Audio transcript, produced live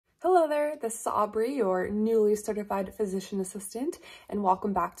Hello there, this is Aubrie, your newly certified physician assistant, and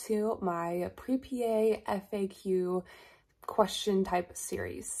welcome back to my pre-PA FAQ question type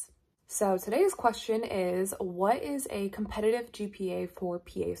series. So today's question is, what is a competitive GPA for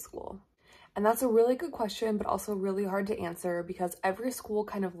PA school? And that's a really good question, but also really hard to answer because every school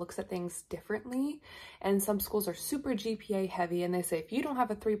kind of looks at things differently. And some schools are super GPA heavy and they say, if you don't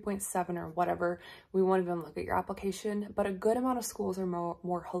have a 3.7 or whatever, we won't even look at your application. But a good amount of schools are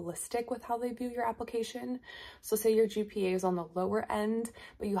more holistic with how they view your application. So say your GPA is on the lower end,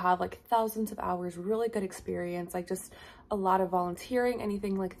 but you have like thousands of hours, really good experience, like just a lot of volunteering,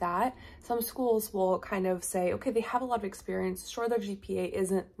 anything like that. Some schools will kind of say, okay, they have a lot of experience. Sure, their GPA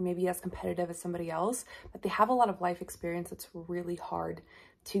isn't maybe as competitive as somebody else, but they have a lot of life experience that's really hard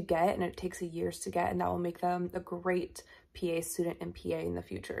to get and it takes years to get, and that will make them a great PA student in PA in the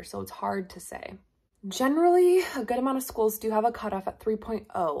future. So it's hard to say. Generally, a good amount of schools do have a cutoff at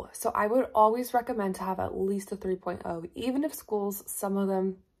 3.0. So I would always recommend to have at least a 3.0, even if schools, some of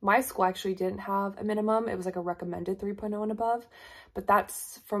them, my school actually didn't have a minimum. It was like a recommended 3.0 and above, but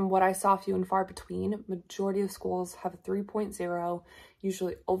that's from what I saw few and far between. Majority of schools have a 3.0,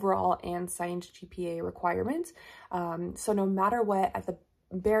 usually overall and science GPA requirement. So no matter what, at the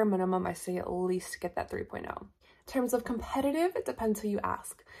bare minimum, I say at least get that 3.0. In terms of competitive, it depends who you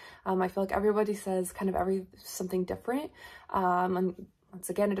ask. I feel like everybody says kind of something different. And once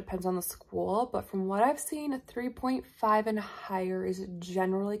again, it depends on the school, but from what I've seen, a 3.5 and higher is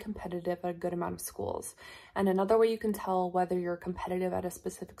generally competitive at a good amount of schools. And another way you can tell whether you're competitive at a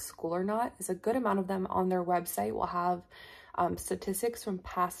specific school or not is a good amount of them on their website will have statistics from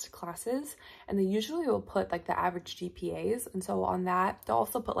past classes, and they usually will put like the average GPAs. And so on that, they'll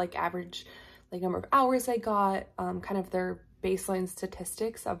also put like average like number of hours they got, kind of their baseline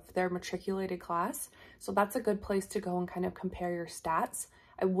statistics of their matriculated class. So that's a good place to go and kind of compare your stats.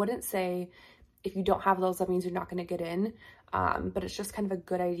 I wouldn't say if you don't have those, that means you're not going to get in, but it's just kind of a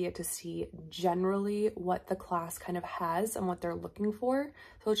good idea to see generally what the class kind of has and what they're looking for.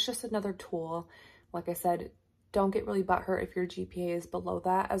 So it's just another tool. Like I said, don't get really butthurt if your GPA is below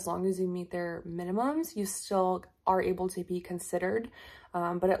that. As long as you meet their minimums, you still are able to be considered.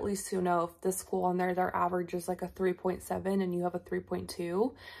 But at least you know if the school on there, their average is like a 3.7 and you have a 3.2,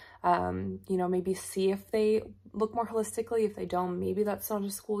 you know, maybe see if they look more holistically. If they don't, maybe that's not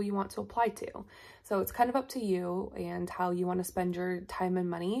a school you want to apply to. So it's kind of up to you and how you want to spend your time and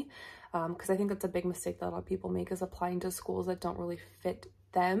money. Because I think that's a big mistake that a lot of people make, is applying to schools that don't really fit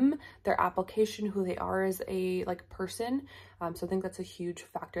them, their application, who they are as a person. So I think that's a huge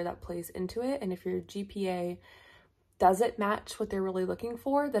factor that plays into it. And if your GPA doesn't match what they're really looking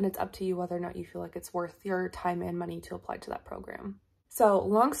for, then it's up to you whether or not you feel like it's worth your time and money to apply to that program. So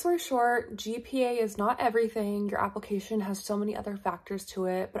long story short, GPA is not everything. Your application has so many other factors to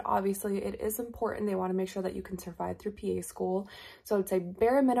it, but obviously it is important. They want to make sure that you can survive through PA school. So I'd say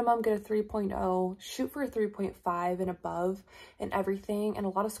bare minimum, get a 3.0, shoot for a 3.5 and above and everything. And a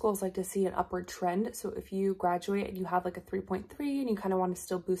lot of schools like to see an upward trend. So if you graduate and you have like a 3.3 and you kind of want to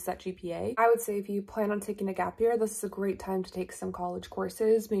still boost that GPA, I would say if you plan on taking a gap year, this is a great time to take some college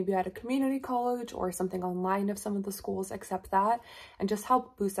courses, maybe at a community college or something online if some of the schools accept that, and just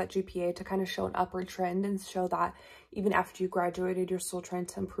help boost that GPA to kind of show an upward trend and show that even after you graduated, you're still trying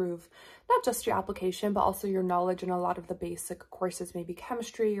to improve not just your application, but also your knowledge in a lot of the basic courses, maybe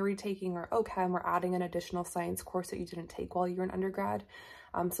chemistry you're retaking or OChem, or adding an additional science course that you didn't take while you were in undergrad.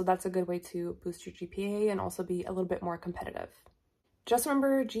 So that's a good way to boost your GPA and also be a little bit more competitive. Just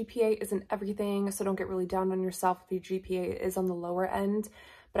remember, GPA isn't everything, so don't get really down on yourself if your GPA is on the lower end.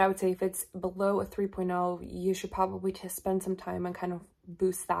 But I would say if it's below a 3.0, you should probably just spend some time and kind of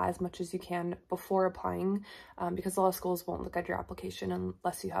boost that as much as you can before applying, because a lot of schools won't look at your application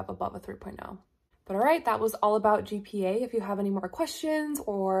unless you have above a 3.0. But all right, that was all about GPA. If you have any more questions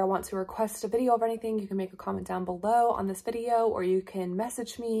or want to request a video of anything, you can make a comment down below on this video, or you can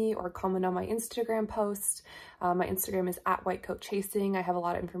message me or comment on my Instagram post. My Instagram is @whitecoatchasing. I have a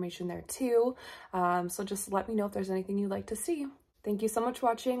lot of information there too. So just let me know if there's anything you'd like to see. Thank you so much for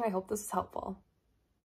watching. I hope this is helpful.